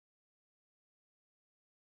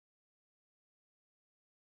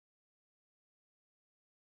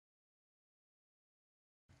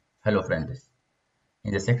Hello friends,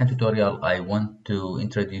 in the second tutorial I want to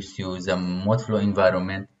introduce you the Modflow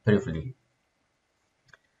environment briefly.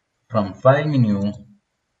 From File menu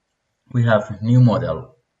we have New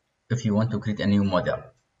Model. If you want to create a new model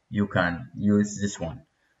you can use this one.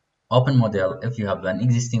 Open Model, if you have an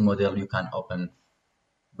existing model you can open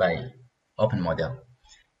by Open Model.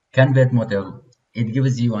 Convert Model, it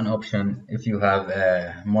gives you an option. If you have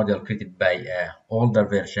a model created by an older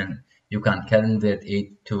version you can convert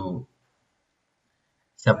it to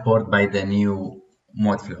support by the new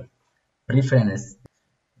Modflow. Preference,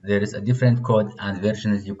 there is a different code and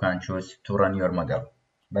versions you can choose to run your model,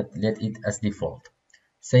 but let it as default.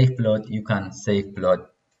 Save plot, you can save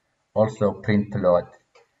plot, also print plot.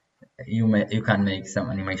 You can make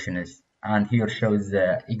some animations, and here shows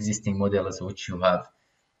the existing models which you have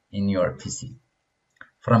in your PC.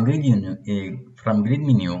 From grid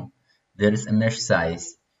menu, there is a mesh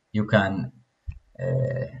size. You can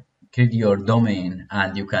create your domain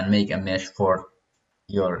and you can make a mesh for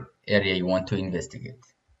your area you want to investigate.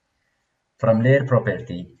 From layer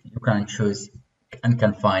property, you can choose and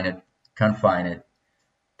confine it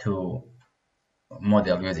to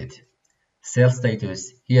model, use it. Cell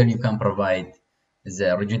status, here you can provide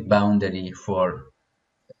the rigid boundary for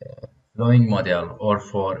flowing model or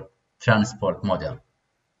for transport model.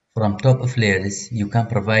 From top of layers, you can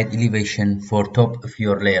provide elevation for top of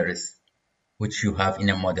your layers, which you have in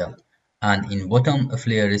a model. And in bottom of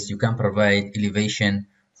layers, you can provide elevation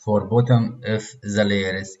for bottom of the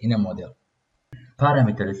layers in a model.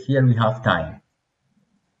 Parameters, here we have time.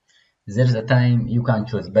 There's a time you can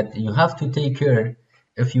choose, but you have to take care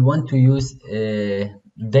if you want to use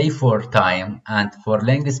day for time and for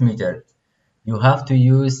length meter, you have to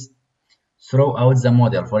use throughout the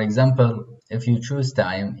model. For example, if you choose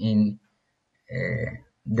time in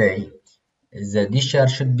day, the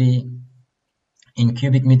discharge should be in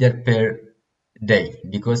cubic meter per day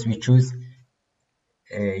because we choose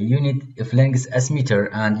unit of length as meter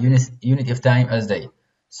and unit of time as day.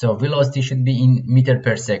 So velocity should be in meter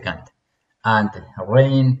per second and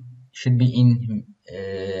rain should be in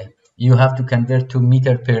you have to convert to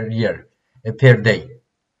meter per year per day,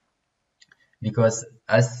 because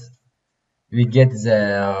as we get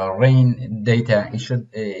the rain data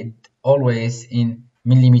it always in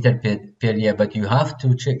millimeter per year, but you have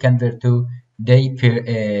to convert to day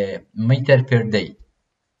per meter per day.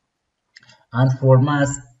 And for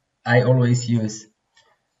mass I always use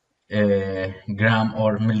gram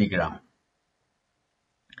or milligram.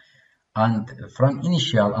 And from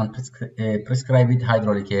initial and prescribed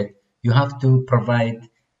hydraulic head, you have to provide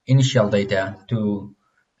initial data to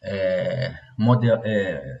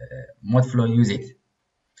Modflow use it.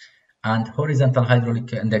 And horizontal hydraulic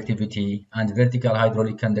conductivity and vertical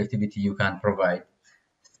hydraulic conductivity you can provide.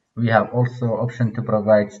 We have also option to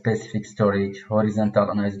provide specific storage, horizontal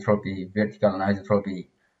anisotropy, vertical anisotropy,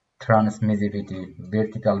 transmissivity,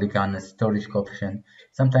 vertical decant, storage coefficient.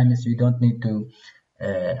 Sometimes we don't need to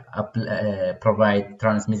provide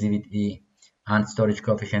transmissivity and storage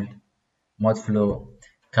coefficient. Modflow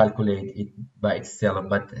calculate it by itself,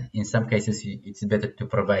 but in some cases it's better to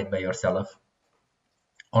provide by yourself.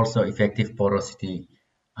 Also effective porosity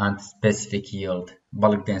and specific yield,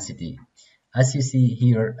 bulk density. As you see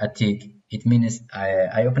here a tick, it means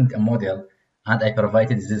I opened a model and I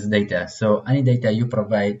provided this data. So any data you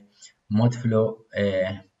provide, Modflow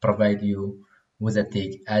provide you with a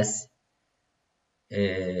tick as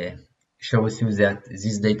shows you that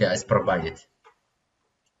this data is provided.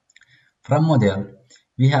 From model,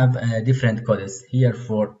 we have different codes here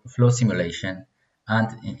for flow simulation,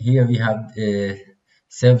 and here we have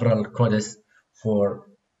several codes for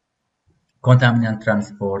contaminant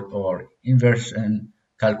transport or inversion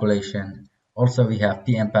calculation. Also, we have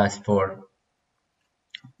PMPass for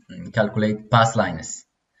calculate pass lines.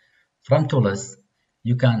 From tools,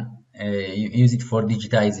 you can use it for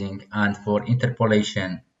digitizing and for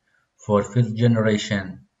interpolation, for field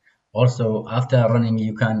generation. Also, after running,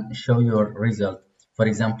 you can show your result. For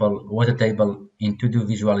example, water table in to-do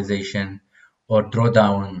visualization or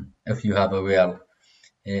drawdown if you have a well.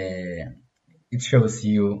 It shows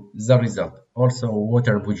you the result. Also,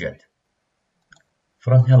 water budget.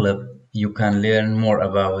 From help, you can learn more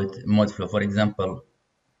about Modflow. For example,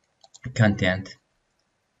 content.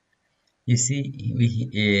 You see,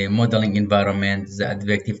 we modeling environment, the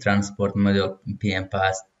adaptive transport model,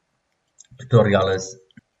 PMPass, tutorials.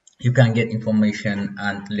 You can get information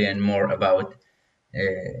and learn more about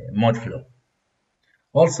Modflow.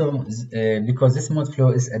 Also, because this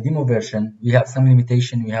Modflow is a demo version, we have some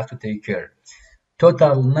limitation we have to take care.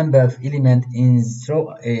 Total number of elements in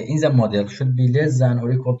the model should be less than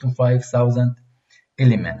or equal to 5,000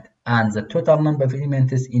 elements. and the total number of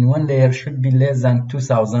elements in one layer should be less than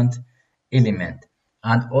 2000 elements.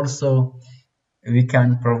 And also we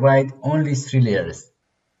can provide only 3 layers,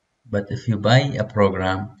 but if you buy a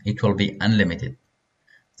program it will be unlimited.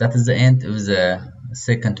 That is the end of the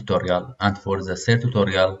second tutorial, and for the third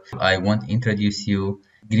tutorial I want to introduce you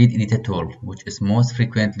grid editor tool, which is most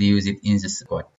frequently used in this code.